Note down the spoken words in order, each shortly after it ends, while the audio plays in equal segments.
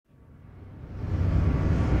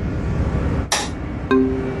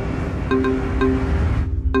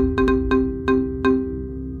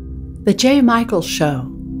The J. Michael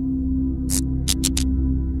Show.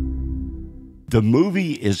 The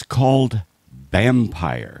movie is called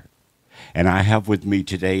Bampire. And I have with me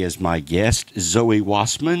today as my guest Zoe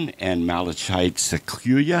Wassman and Malachite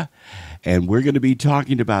Saaquya. And we're going to be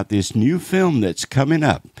talking about this new film that's coming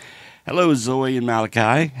up. Hello, Zoe and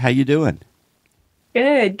Malachi. How you doing?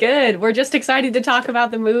 Good, good. We're just excited to talk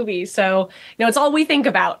about the movie. So, it's all we think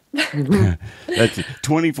about. That's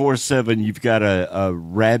 24/7. You've got a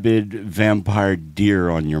rabid vampire deer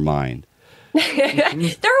on your mind. There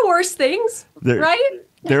are worse things, right?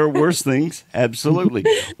 There are worse things. Absolutely.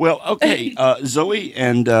 Well, okay, Zoe,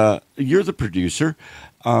 and you're the producer.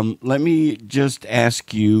 Let me just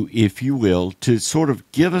ask you, if you will, to sort of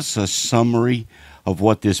give us a summary of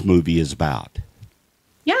what this movie is about.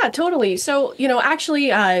 Yeah, totally. So, actually,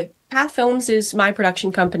 Path Films is my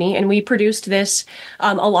production company, and we produced this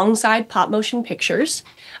alongside Pop Motion Pictures.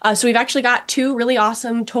 So we've actually got two really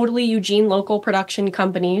awesome, totally Eugene local production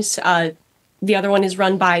companies. The other one is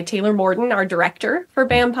run by Taylor Morden, our director for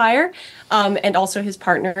Bampire, and also his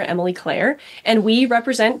partner, Emily Claire. And we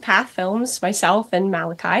represent Path Films, myself and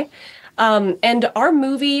Malachi. And our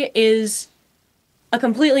movie is a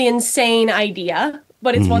completely insane idea,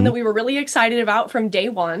 but it's one that we were really excited about from day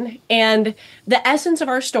one. And the essence of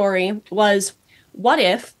our story was, what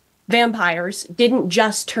if vampires didn't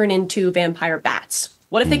just turn into vampire bats?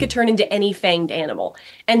 What if they could turn into any fanged animal?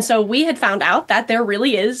 And so we had found out that there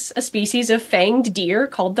really is a species of fanged deer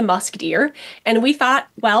called the musk deer. And we thought,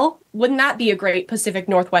 well, wouldn't that be a great Pacific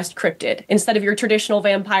Northwest cryptid? Instead of your traditional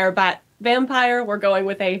vampire bat vampire, we're going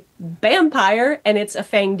with a Bampire, and it's a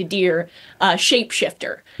fanged deer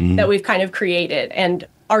shapeshifter that we've kind of created. And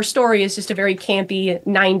our story is just a very campy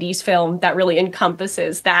 90s film that really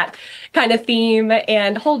encompasses that kind of theme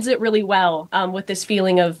and holds it really well with this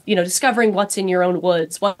feeling of, discovering what's in your own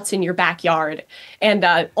woods, what's in your backyard, and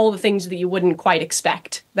all the things that you wouldn't quite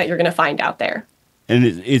expect that you're going to find out there. And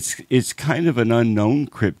it's kind of an unknown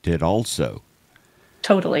cryptid also.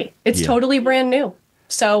 Totally. It's totally brand new.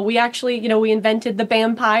 So we actually, we invented the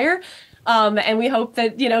Bampire. And we hope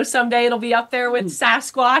that, someday it'll be up there with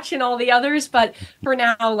Sasquatch and all the others. But for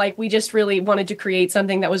now, we just really wanted to create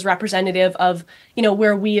something that was representative of,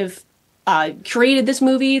 where we have created this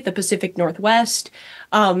movie, the Pacific Northwest.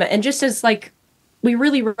 And just as we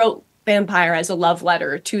really wrote Bampire as a love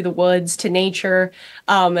letter to the woods, to nature.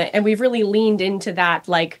 And we've really leaned into that,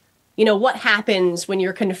 what happens when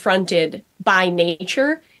you're confronted by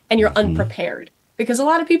nature and you're unprepared. Because a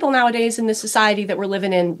lot of people nowadays in the society that we're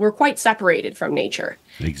living in, we're quite separated from nature.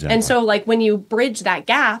 Exactly. And so, when you bridge that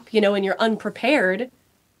gap, and you're unprepared,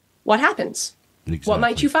 what happens? Exactly. What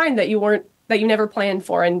might you find that you never planned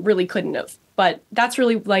for and really couldn't have? But that's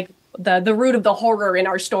really the root of the horror in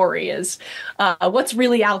our story is what's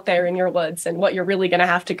really out there in your woods and what you're really going to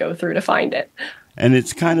have to go through to find it. And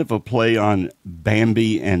it's kind of a play on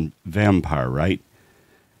Bambi and vampire, right?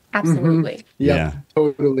 Absolutely. Yeah,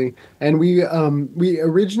 totally. And we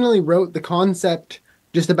originally wrote the concept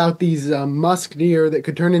just about these musk deer that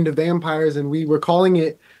could turn into vampires, and we were calling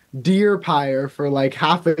it Deerpire for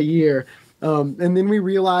half a year. And then we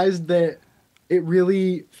realized that it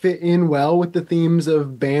really fit in well with the themes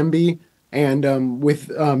of Bambi, and with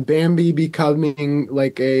Bambi becoming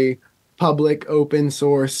a public open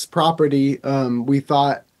source property, we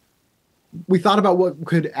thought about what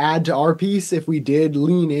could add to our piece if we did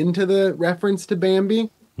lean into the reference to Bambi.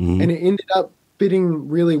 And it ended up fitting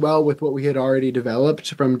really well with what we had already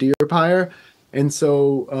developed from Deerpire. And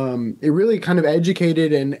so it really kind of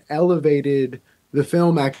educated and elevated the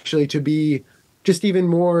film actually to be just even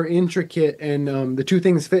more intricate, and the two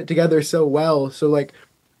things fit together so well. So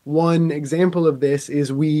one example of this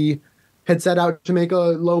is we had set out to make a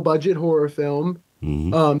low budget horror film,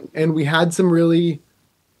 and we had some really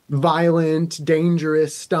violent,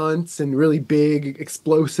 dangerous stunts and really big,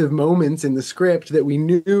 explosive moments in the script that we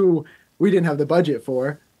knew we didn't have the budget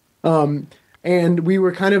for. And we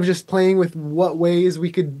were kind of just playing with what ways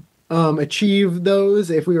we could achieve those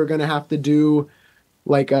if we were going to have to do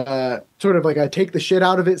a take the shit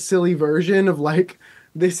out of it silly version of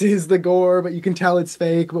this is the gore, but you can tell it's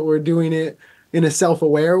fake, but we're doing it in a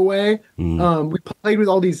self-aware way. We played with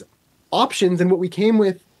all these options, and what we came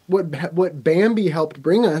with, what Bambi helped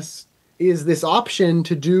bring us is this option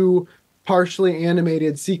to do partially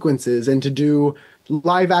animated sequences and to do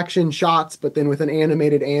live action shots, but then with an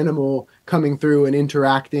animated animal coming through and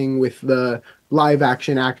interacting with the live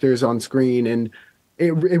action actors on screen. And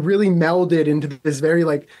it really melded into this very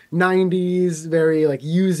 90s, very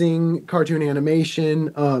using cartoon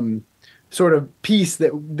animation sort of piece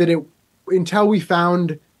that it, until we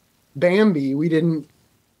found Bambi, we didn't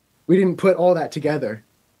put all that together.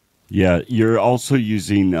 Yeah, you're also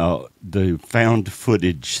using the found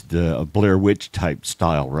footage, the Blair Witch type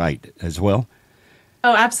style, right, as well?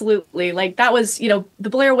 Oh, absolutely. Like that was, the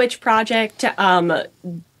Blair Witch Project,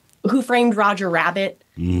 Who Framed Roger Rabbit.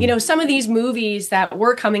 Some of these movies that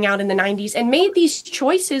were coming out in the 90s and made these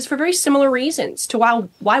choices for very similar reasons to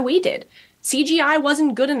why we did. CGI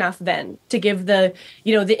wasn't good enough then to give the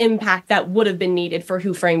impact that would have been needed for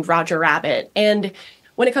Who Framed Roger Rabbit. And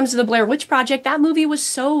when it comes to the Blair Witch Project, that movie was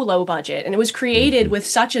so low budget and it was created with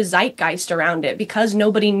such a zeitgeist around it because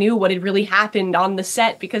nobody knew what had really happened on the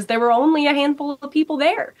set because there were only a handful of people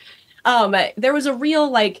there. There was a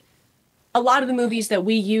real, a lot of the movies that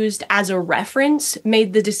we used as a reference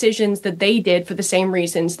made the decisions that they did for the same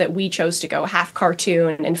reasons that we chose to go half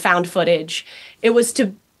cartoon and found footage. It was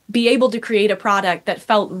to be able to create a product that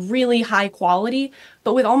felt really high quality,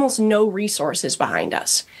 but with almost no resources behind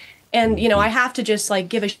us. And, I have to just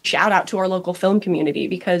give a shout out to our local film community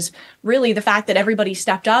because really the fact that everybody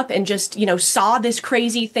stepped up and just, saw this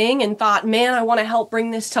crazy thing and thought, man, I want to help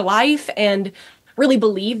bring this to life and really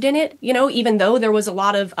believed in it, even though there was a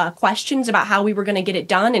lot of questions about how we were going to get it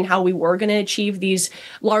done and how we were going to achieve these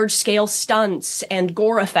large scale stunts and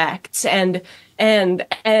gore effects and every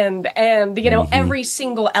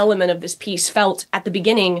single element of this piece felt at the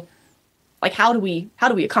beginning like how do we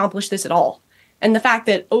accomplish this at all? And the fact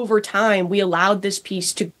that over time we allowed this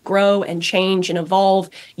piece to grow and change and evolve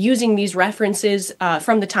using these references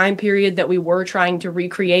from the time period that we were trying to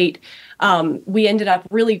recreate, we ended up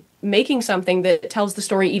really making something that tells the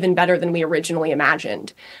story even better than we originally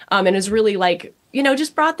imagined. And is really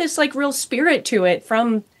just brought this real spirit to it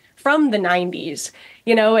from the 90s,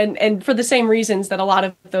 and for the same reasons that a lot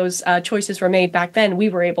of those choices were made back then, we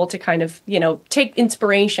were able to kind of, take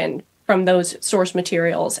inspiration from those source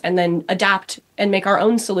materials and then adapt and make our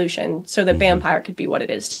own solution so that Bampire could be what it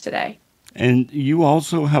is today. And you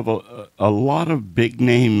also have a lot of big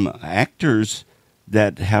name actors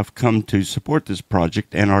that have come to support this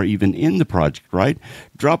project and are even in the project, right?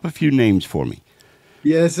 Drop a few names for me.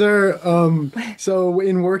 Yes, sir. So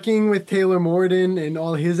in working with Taylor Morden and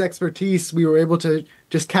all his expertise, we were able to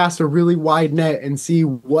just cast a really wide net and see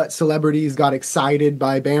what celebrities got excited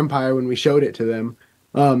by Bampire when we showed it to them.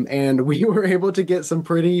 And we were able to get some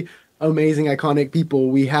pretty amazing, iconic people.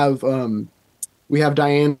 We have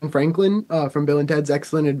Diane Franklin from Bill and Ted's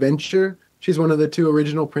Excellent Adventure. She's one of the two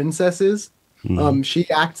original princesses. She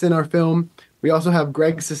acts in our film. We also have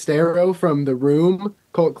Greg Sestero from The Room,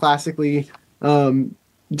 cult classically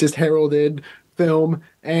just heralded film.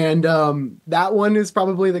 And that one is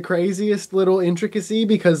probably the craziest little intricacy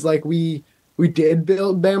because we did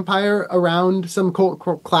build Bampire around some cult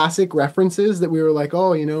classic references that we were like,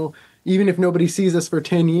 oh, even if nobody sees us for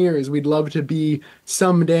 10 years, we'd love to be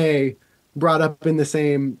someday brought up in the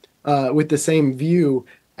same with the same view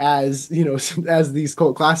as as these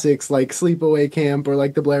cult classics like Sleepaway Camp or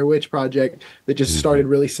like the Blair Witch Project that just started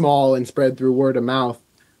really small and spread through word of mouth,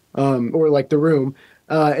 or like The Room.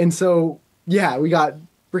 And so yeah, we got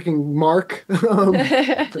freaking Mark,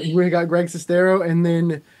 we got Greg Sestero, and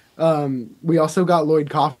then we also got Lloyd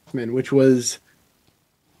Kaufman, which was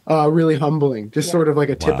really humbling, just sort of like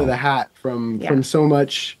a tip of the hat from so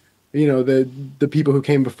much, the people who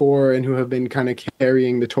came before and who have been kind of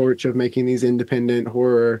carrying the torch of making these independent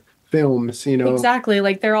horror films, Exactly.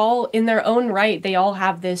 They're all in their own right. They all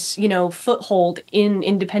have this, foothold in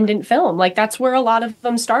independent film. That's where a lot of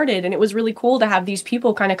them started. And it was really cool to have these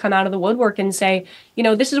people kind of come out of the woodwork and say,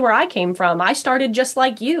 this is where I came from. I started just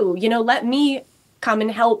like you, let me come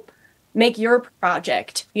and help make your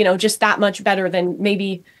project, just that much better than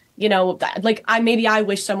maybe, I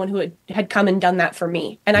wish someone who had come and done that for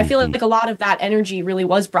me. And I feel like a lot of that energy really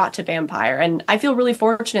was brought to Bampire. And I feel really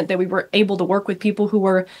fortunate that we were able to work with people who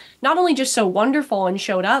were not only just so wonderful and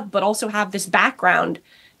showed up, but also have this background,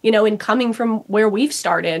 in coming from where we've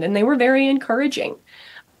started. And they were very encouraging.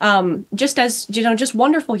 Just as, just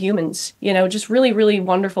wonderful humans, just really, really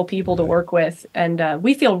wonderful people to work with. And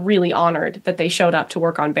we feel really honored that they showed up to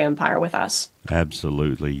work on Bampire with us.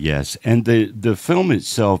 Absolutely, yes. And the film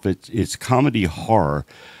itself, it's comedy horror.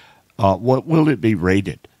 What will it be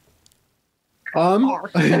rated?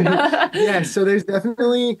 Yeah, so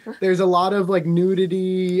there's a lot of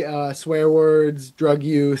nudity, swear words, drug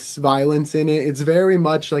use, violence in it. It's very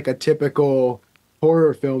much like a typical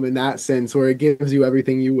horror film in that sense, where it gives you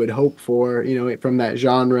everything you would hope for, from that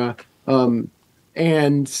genre.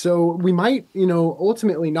 And so we might,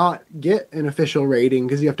 ultimately not get an official rating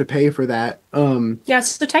because you have to pay for that.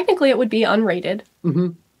 So technically it would be unrated.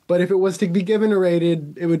 But if it was to be given a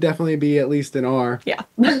rated, it would definitely be at least an R. Yeah.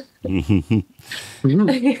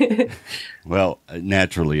 Well,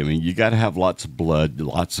 naturally, I mean, you got to have lots of blood,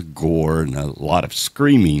 lots of gore, and a lot of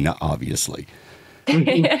screaming, obviously.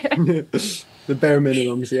 The bare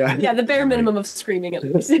minimums, yeah. Yeah, the bare Right. minimum of screaming at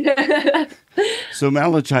least. So,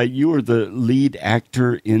 Malachite, you are the lead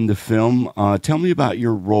actor in the film. Tell me about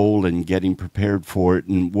your role in getting prepared for it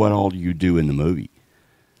and what all you do in the movie.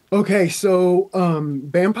 Okay, so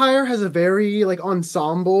Bampire has a very like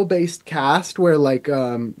ensemble based cast where like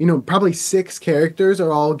probably 6 characters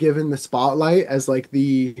are all given the spotlight as like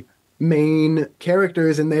the main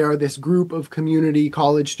characters, and they are this group of community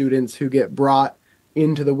college students who get brought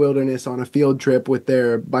into the wilderness on a field trip with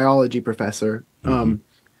their biology professor.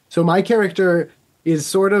 So my character is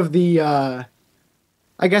sort of the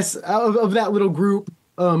I guess of that little group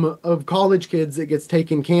of college kids that gets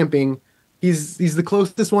taken camping. He's the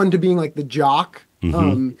closest one to being like the jock,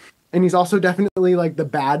 and he's also definitely like the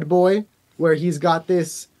bad boy, where he's got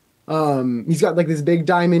like this big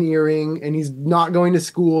diamond earring, and he's not going to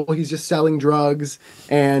school. He's just selling drugs,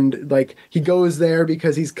 and like he goes there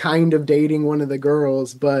because he's kind of dating one of the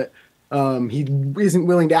girls, but he isn't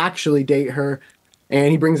willing to actually date her, and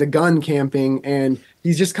he brings a gun camping, and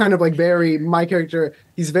he's just kind of like my character.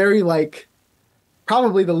 He's very like.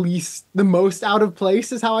 Probably the most out of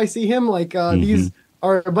place is how I see him. Like these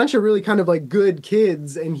are a bunch of really kind of like good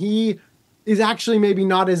kids, and he is actually maybe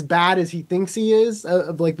not as bad as he thinks he is,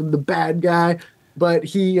 of like the bad guy, but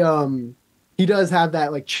he does have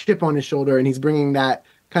that like chip on his shoulder, and he's bringing that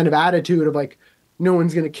kind of attitude of like no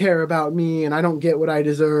one's gonna care about me, and I don't get what I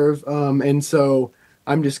deserve, and so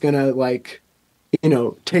I'm just gonna like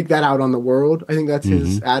take that out on the world. I think that's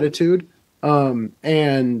his attitude,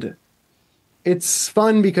 and it's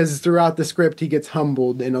fun because throughout the script he gets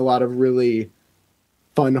humbled in a lot of really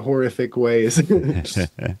fun, horrific ways.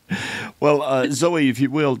 Well, Zoe, if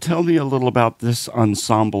you will, tell me a little about this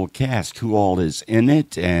ensemble cast, who all is in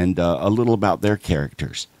it, and a little about their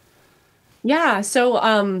characters. Yeah,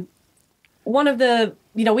 so one of the,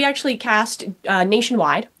 we actually cast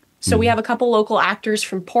nationwide. So we have a couple local actors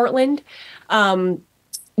from Portland.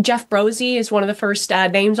 Jeff Brosey is one of the first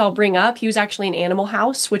names I'll bring up. He was actually in Animal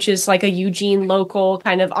House, which is like a Eugene local,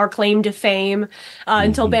 kind of our claim to fame,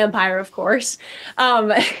 until Bampire, of course.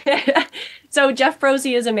 So Jeff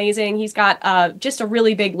Brosey is amazing. He's got just a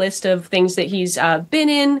really big list of things that he's been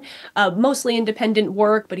in, mostly independent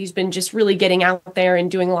work, but he's been just really getting out there and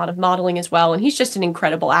doing a lot of modeling as well. And he's just an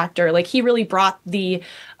incredible actor. Like, he really brought the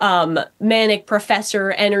manic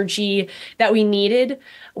professor energy that we needed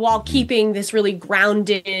while keeping this really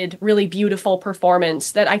grounded, really beautiful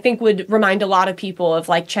performance that I think would remind a lot of people of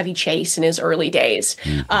like Chevy Chase in his early days,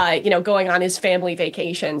 going on his family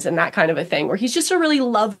vacations and that kind of a thing, where he's just a really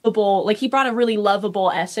lovable, like he brought a really lovable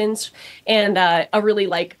essence and a really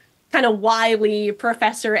like kind of wily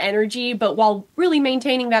professor energy, but while really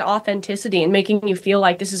maintaining that authenticity and making you feel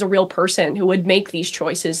like this is a real person who would make these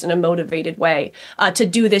choices in a motivated way to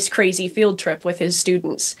do this crazy field trip with his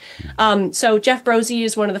students. So Jeff Brosey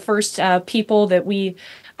is one of the first people that we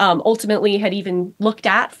ultimately had even looked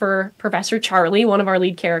at for Professor Charlie, one of our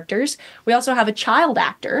lead characters. We also have a child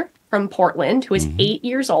actor from Portland who is 8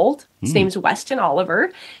 years old. His name's Weston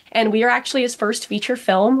Oliver. And we are actually his first feature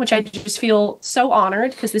film, which I just feel so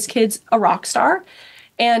honored because this kid's a rock star.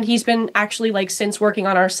 And he's been actually like since working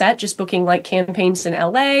on our set, just booking like campaigns in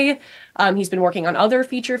LA. He's been working on other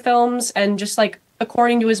feature films, and just like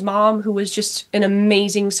according to his mom, who was just an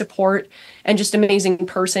amazing support and just amazing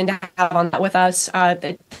person to have on that with us,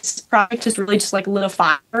 that this project has really just like lit a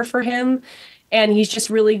fire for him. And he's just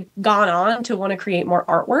really gone on to want to create more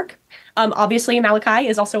artwork. Obviously, Malachi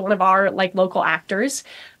is also one of our like local actors.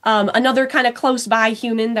 Another kind of close by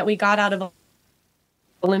human that we got out of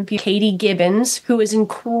Olympia, Katie Gibbons, who is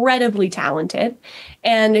incredibly talented.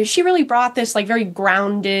 And she really brought this like very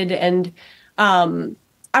grounded and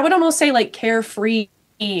I would almost say like carefree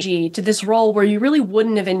energy to this role where you really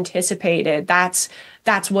wouldn't have anticipated that's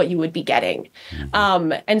what you would be getting.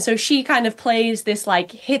 And so she kind of plays this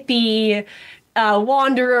like hippie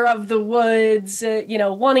wanderer of the woods,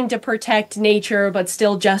 wanting to protect nature, but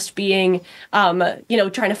still just being, trying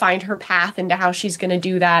to find her path into how she's going to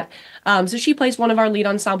do that. So she plays one of our lead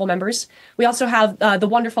ensemble members. We also have the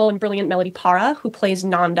wonderful and brilliant Melody Para, who plays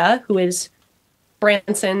Nanda, who is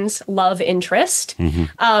Branson's love interest.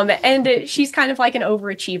 And she's kind of like an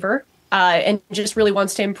overachiever and just really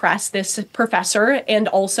wants to impress this professor, and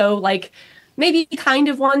also like maybe kind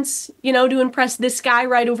of wants, to impress this guy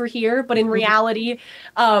right over here, but in reality,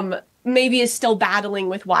 maybe is still battling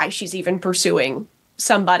with why she's even pursuing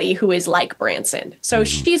somebody who is like Branson. So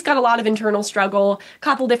she's got a lot of internal struggle,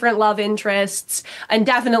 couple different love interests, and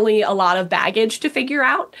definitely a lot of baggage to figure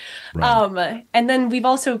out. Right. And then we've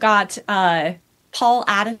also got Paul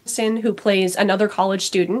Addison, who plays another college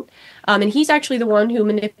student. And he's actually the one who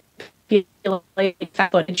manipulates the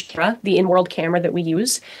footage camera, the in-world camera that we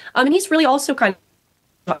use. And he's really also kind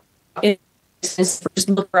of just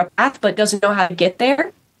look for a path, but doesn't know how to get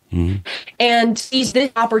there. And sees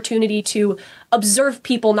this opportunity to observe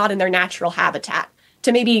people not in their natural habitat,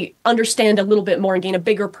 to maybe understand a little bit more and gain a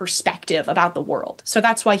bigger perspective about the world. So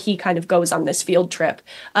that's why he kind of goes on this field trip,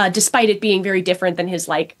 despite it being very different than his,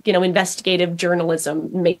 like, you know, investigative journalism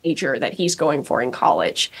major that he's going for in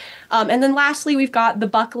college. And then lastly, we've got the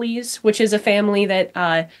Buckleys, which is a family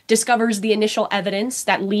that discovers the initial evidence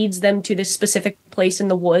that leads them to this specific place in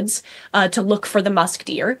the woods to look for the musk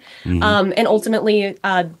deer. And ultimately,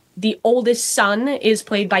 the oldest son is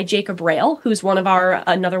played by Jacob Rail, who's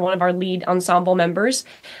another one of our lead ensemble members.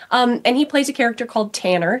 And he plays a character called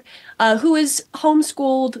Tanner, who is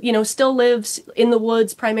homeschooled, you know, still lives in the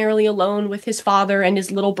woods primarily alone with his father and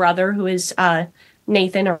his little brother, who is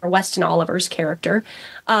Nathan, or Weston Oliver's character.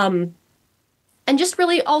 And just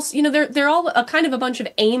really also, you know, they're all a kind of a bunch of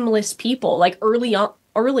aimless people, like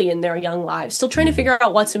early in their young lives, still trying to figure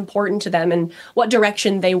out what's important to them and what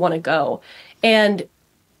direction they want to go. And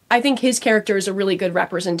I think his character is a really good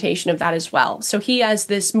representation of that as well. So he has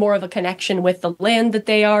this more of a connection with the land that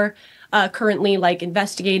they are currently like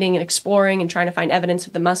investigating and exploring and trying to find evidence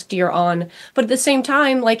of the musk deer on. But at the same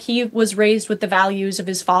time, like, he was raised with the values of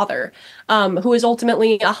his father, who is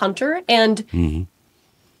ultimately a hunter, and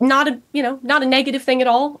not a negative thing at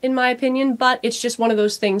all, in my opinion, but it's just one of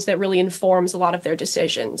those things that really informs a lot of their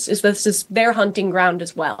decisions, is this is their hunting ground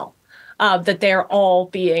as well, that they're all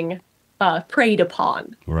being preyed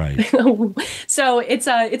upon. Right. So it's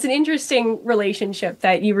an interesting relationship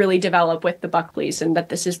that you really develop with the Buckleys, and that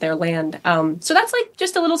this is their land. So that's like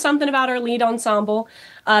just a little something about our lead ensemble.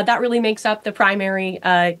 That really makes up the primary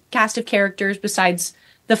cast of characters, besides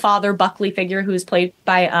the father Buckley figure, who is played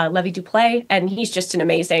by Levy Duplay, and he's just an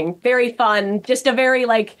amazing, very fun, just a very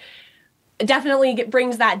like, definitely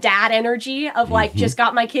brings that dad energy of like, just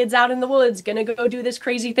got my kids out in the woods, gonna go do this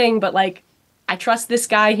crazy thing, but like, I trust this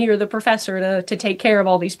guy here, the professor, to take care of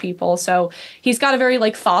all these people. So he's got a very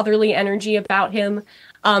like fatherly energy about him.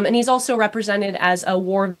 And he's also represented as a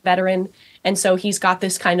war veteran. And so he's got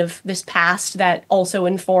this kind of this past that also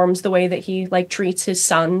informs the way that he like treats his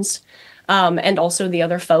sons, and also the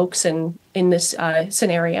other folks in this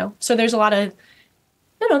scenario. So there's a lot of,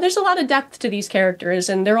 there's a lot of depth to these characters,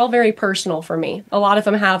 and they're all very personal for me. A lot of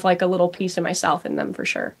them have like a little piece of myself in them, for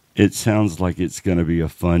sure. It sounds like it's going to be a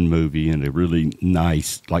fun movie and a really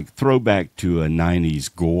nice, like, throwback to a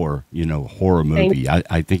 90s gore, horror movie.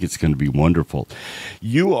 I think it's going to be wonderful.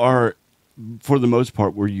 You are, for the most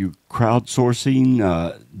part, were you crowdsourcing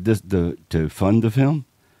to fund the film?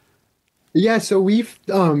 Yeah, so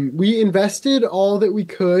we invested all that we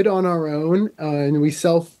could on our own, and we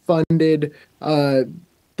self-funded.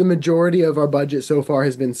 The majority of our budget so far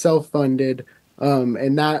has been self-funded,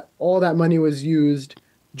 and that all that money was used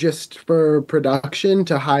just for production,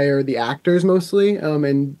 to hire the actors mostly,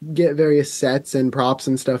 and get various sets and props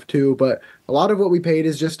and stuff too. But a lot of what we paid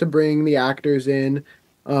is just to bring the actors in,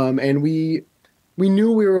 and we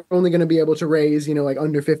knew we were only going to be able to raise, like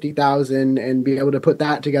under 50,000 and be able to put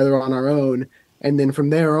that together on our own. And then from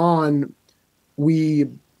there on, we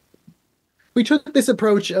took this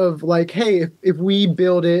approach of like, hey, if we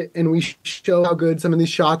build it and we show how good some of these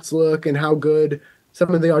shots look and how good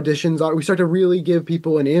some of the auditions are, we start to really give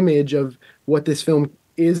people an image of what this film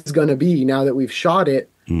is going to be now that we've shot it.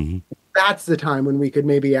 That's the time when we could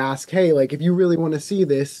maybe ask, hey, like, if you really want to see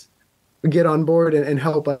this, get on board and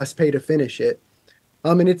help us pay to finish it.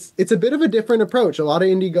 And it's a bit of a different approach. A lot of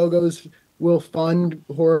Indiegogos will fund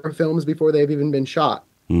horror films before they've even been shot.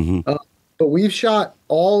 But we've shot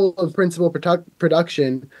all of principal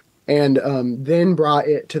production and then brought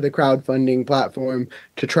it to the crowdfunding platform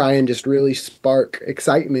to try and just really spark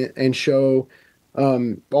excitement and show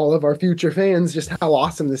all of our future fans just how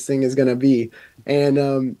awesome this thing is going to be.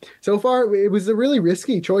 And so far, it was a really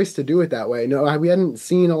risky choice to do it that way. No, we hadn't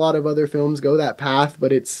seen a lot of other films go that path,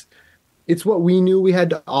 but it's what we knew we had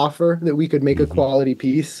to offer, that we could make a quality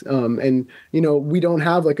piece. And, we don't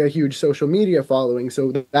have like a huge social media following,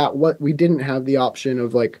 so that what we didn't have the option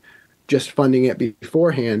of like just funding it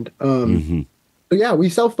beforehand. So yeah, we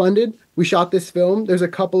self-funded. We shot this film. There's a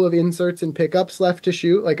couple of inserts and pickups left to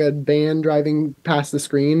shoot, like a van driving past the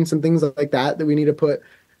screen, some things like that we need to put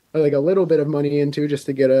like a little bit of money into just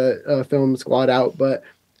to get a film squad out. But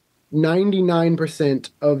 99%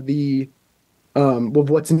 of the with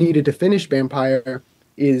what's needed to finish Vampire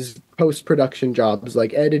is post-production jobs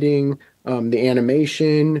like editing, the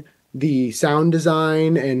animation, the sound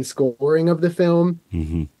design and scoring of the film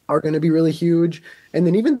are going to be really huge. And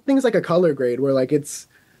then even things like a color grade where like it's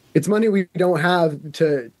money we don't have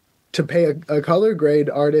to pay a color grade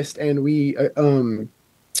artist, and we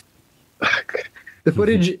the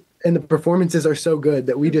footage and the performances are so good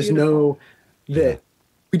that we just know that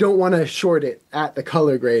we don't want to short it at the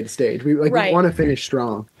color grade stage. We want to finish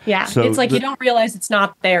strong. Yeah. So it's like you don't realize it's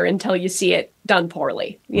not there until you see it done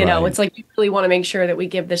poorly. You know, it's like you really want to make sure that we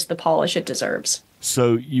give this the polish it deserves.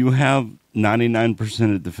 So you have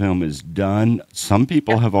 99% of the film is done. Some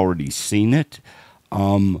people have already seen it.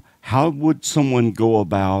 How would someone go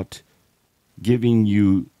about giving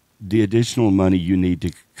you the additional money you need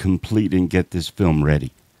to complete and get this film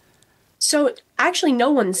ready? So actually,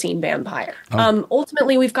 no one's seen Vampire.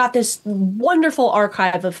 Ultimately, we've got this wonderful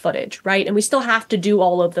archive of footage, right? And we still have to do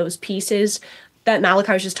all of those pieces that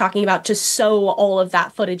Malachi was just talking about to sew all of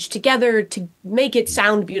that footage together, to make it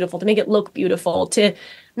sound beautiful, to make it look beautiful, to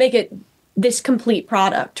make it this complete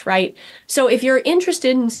product, right? So if you're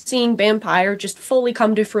interested in seeing Vampire just fully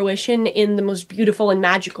come to fruition in the most beautiful and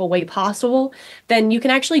magical way possible, then you can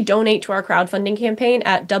actually donate to our crowdfunding campaign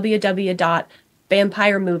at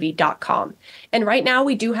www.vampiremovie.com. And right now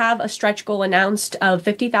we do have a stretch goal announced of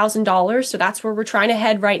 $50,000. So that's where we're trying to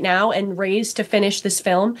head right now and raise to finish this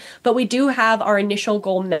film. But we do have our initial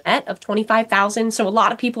goal met of $25,000. So a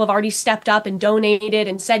lot of people have already stepped up and donated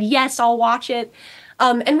and said, yes, I'll watch it.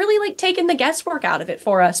 And really like taking the guesswork out of it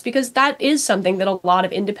for us, because that is something that a lot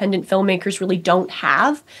of independent filmmakers really don't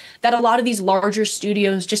have, that a lot of these larger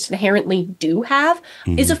studios just inherently do have,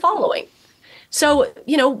 is a following. So,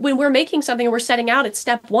 you know, when we're making something and we're setting out at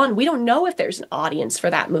step one, we don't know if there's an audience for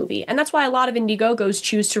that movie. And that's why a lot of Indiegogos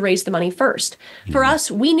choose to raise the money first. For us,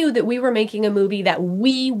 we knew that we were making a movie that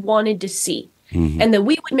we wanted to see. And that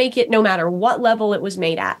we would make it no matter what level it was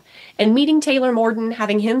made at. And meeting Taylor Morden,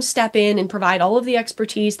 having him step in and provide all of the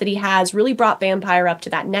expertise that he has, really brought Vampire up to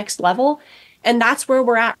that next level. And that's where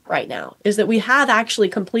we're at right now, is that we have actually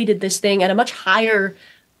completed this thing at a much higher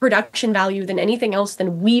production value than anything else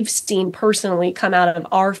than we've seen personally come out of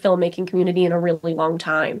our filmmaking community in a really long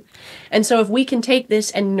time. And so if we can take this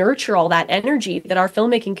and nurture all that energy that our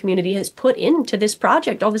filmmaking community has put into this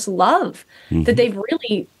project, all this love that they've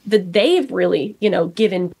really, you know,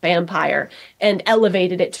 given Vampire and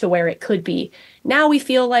elevated it to where it could be. Now we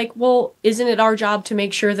feel like, well, isn't it our job to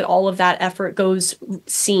make sure that all of that effort goes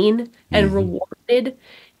seen and rewarded?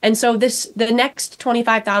 And so the next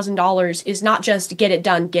 $25,000 is not just get it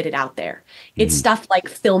done, get it out there. It's stuff like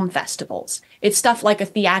film festivals. It's stuff like a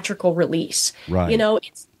theatrical release. Right. You know,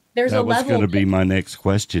 there's a level. That was going to be my next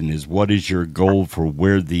question, is what is your goal for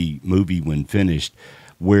where the movie, when finished,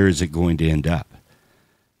 where is it going to end up?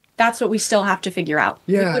 That's what we still have to figure out.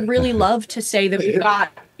 Yeah. We would really love to say that we've got,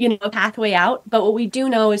 you know, a pathway out, but what we do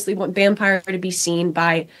know is we want Vampire to be seen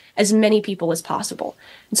by as many people as possible.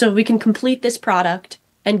 And so if we can complete this product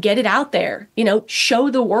and get it out there, you know,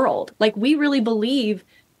 show the world. Like, we really believe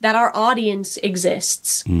that our audience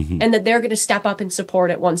exists and that they're going to step up and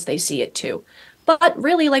support it once they see it too. But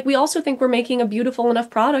really, like, we also think we're making a beautiful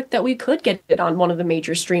enough product that we could get it on one of the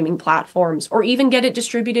major streaming platforms, or even get it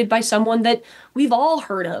distributed by someone that we've all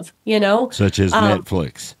heard of, you know? Such as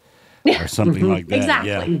Netflix or something like that.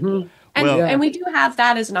 Exactly. Yeah. And we do have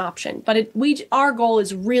that as an option, but our goal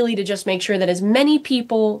is really to just make sure that as many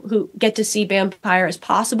people who get to see Vampire as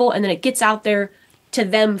possible, and then it gets out there to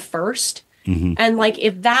them first. And like,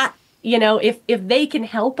 if that, you know, if they can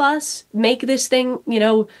help us make this thing, you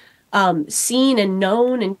know, seen and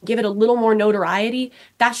known and give it a little more notoriety,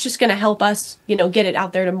 that's just going to help us, you know, get it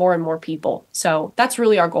out there to more and more people. So that's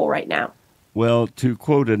really our goal right now. Well, to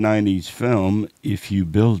quote a 90s film, if you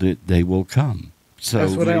build it, they will come. So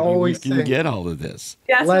that's what I always we can get all of this.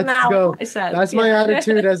 Yes, let's go. That's my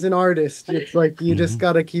attitude as an artist. It's like you just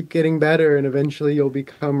got to keep getting better, and eventually you'll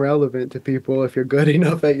become relevant to people if you're good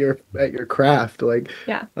enough at your craft. Like,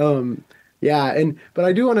 but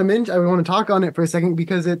I do want to mention, I want to talk on it for a second,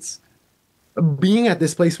 because it's being at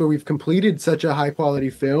this place where we've completed such a high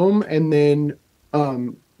quality film, and then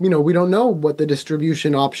you know, we don't know what the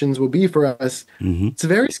distribution options will be for us. It's a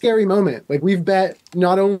very scary moment. Like, we've bet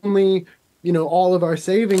not only, you know, all of our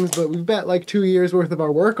savings, but we've bet like 2 years worth of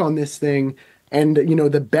our work on this thing. And, you know,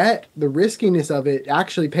 the riskiness of it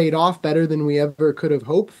actually paid off better than we ever could have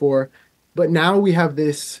hoped for. But now we have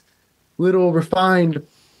this little refined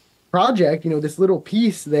project, you know, this little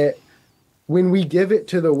piece that when we give it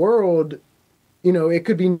to the world, it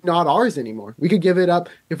could be not ours anymore. We could give it up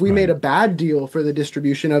if we made a bad deal for the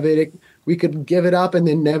distribution of it. We could give it up and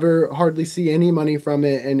then never hardly see any money from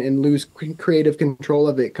it and lose creative control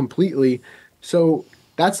of it completely. So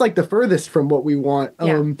that's like the furthest from what we want.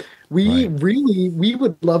 We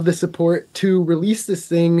would love the support to release this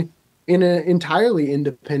thing in an entirely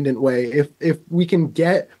independent way. If we can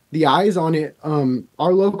get the eyes on it,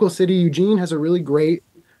 our local city, Eugene, has a really great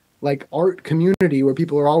like art community where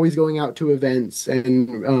people are always going out to events,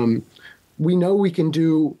 and we know we can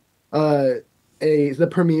do the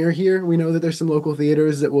premiere here. We know that there's some local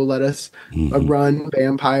theaters that will let us run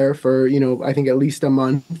Bampire for I think at least a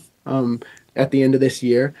month at the end of this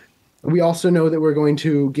year. We also know that we're going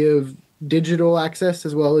to give digital access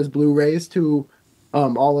as well as Blu-rays to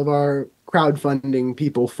all of our crowdfunding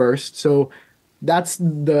people first. So that's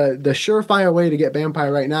the surefire way to get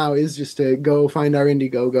Bampire right now, is just to go find our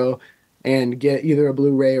Indiegogo and get either a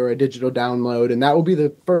Blu-ray or a digital download. And that will be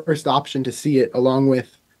the first option to see it, along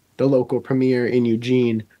with the local premiere in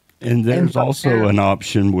Eugene. And there's also an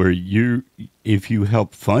option where if you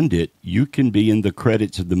help fund it, you can be in the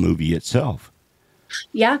credits of the movie itself.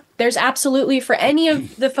 Yeah, there's absolutely, for any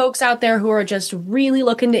of the folks out there who are just really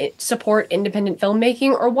looking to support independent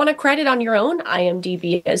filmmaking or want a credit on your own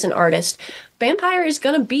IMDb as an artist, Bampire is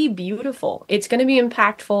going to be beautiful. It's going to be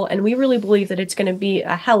impactful, and we really believe that it's going to be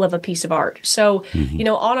a hell of a piece of art. So,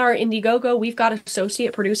 on our Indiegogo, we've got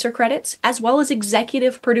associate producer credits as well as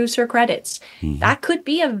executive producer credits. That could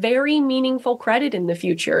be a very meaningful credit in the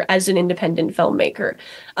future as an independent filmmaker,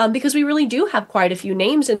 because we really do have quite a few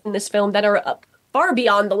names in this film that are far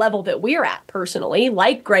beyond the level that we're at personally,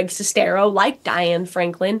 like Greg Sestero, like Diane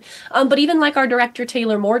Franklin, but even like our director,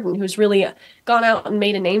 Taylor Morden, who's really gone out and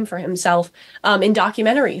made a name for himself in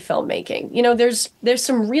documentary filmmaking. There's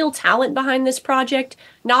some real talent behind this project,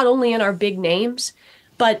 not only in our big names,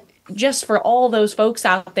 but just for all those folks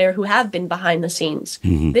out there who have been behind the scenes.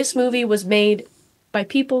 This movie was made by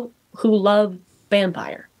people who love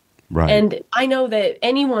Bampire. Right. And I know that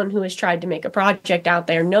anyone who has tried to make a project out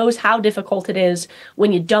there knows how difficult it is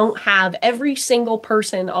when you don't have every single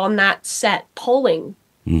person on that set pulling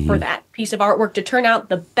for that piece of artwork to turn out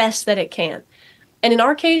the best that it can. And in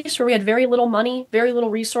our case, where we had very little money, very little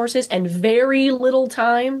resources, and very little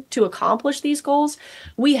time to accomplish these goals,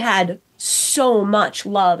 we had so much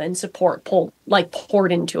love and support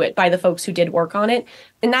poured into it by the folks who did work on it.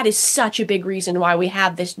 And that is such a big reason why we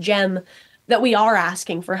have this gem that we are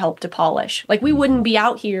asking for help to polish. Like, we wouldn't be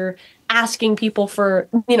out here asking people for,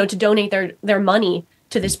 to donate their money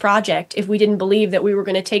to this project if we didn't believe that we were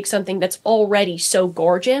going to take something that's already so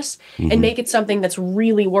gorgeous and make it something that's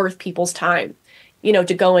really worth people's time,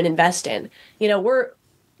 to go and invest in.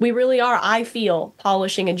 We really are, I feel,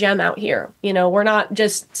 polishing a gem out here. We're not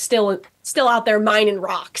just still out there mining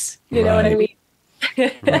rocks. You know what I mean?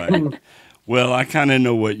 Right. Well, I kind of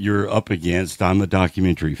know what you're up against. I'm a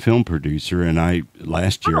documentary film producer, and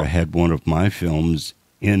last year I had one of my films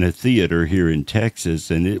in a theater here in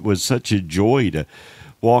Texas, and it was such a joy to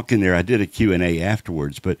walk in there. I did a Q&A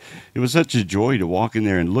afterwards, but it was such a joy to walk in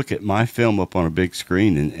there and look at my film up on a big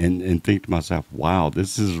screen and think to myself, wow,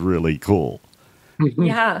 this is really cool.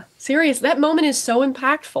 Yeah, serious. That moment is so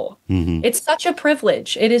impactful. It's such a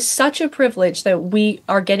privilege. It is such a privilege that we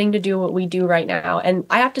are getting to do what we do right now. And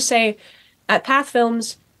I have to say, at Path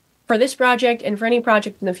Films, for this project and for any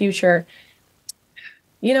project in the future,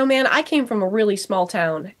 man, I came from a really small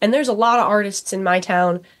town, and there's a lot of artists in my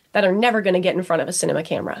town that are never going to get in front of a cinema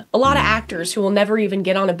camera. A lot of actors who will never even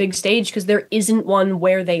get on a big stage because there isn't one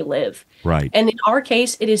where they live. Right. And in our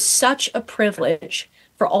case, it is such a privilege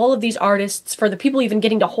for all of these artists, for the people even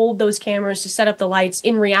getting to hold those cameras, to set up the lights,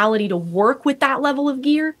 in reality, to work with that level of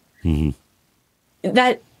gear,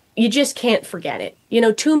 that you just can't forget it.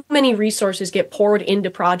 Too many resources get poured into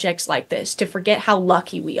projects like this to forget how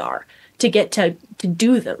lucky we are to get to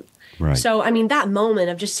do them. Right. So, that moment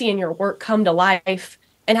of just seeing your work come to life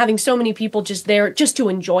and having so many people just there just to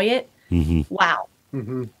enjoy it. Wow.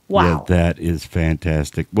 Wow. Well, that is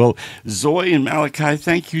fantastic. Well, Zoe and Malachi,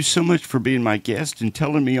 thank you so much for being my guest and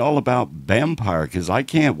telling me all about Bampire, because I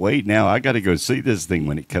can't wait now. I got to go see this thing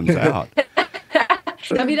when it comes out.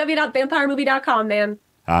 www.vampiremovie.com, man.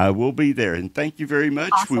 I will be there, and thank you very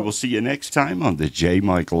much. Awesome. We will see you next time on The J.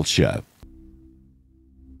 Michael Show.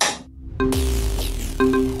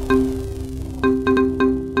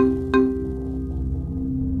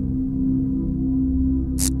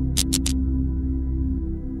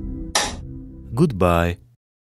 Goodbye.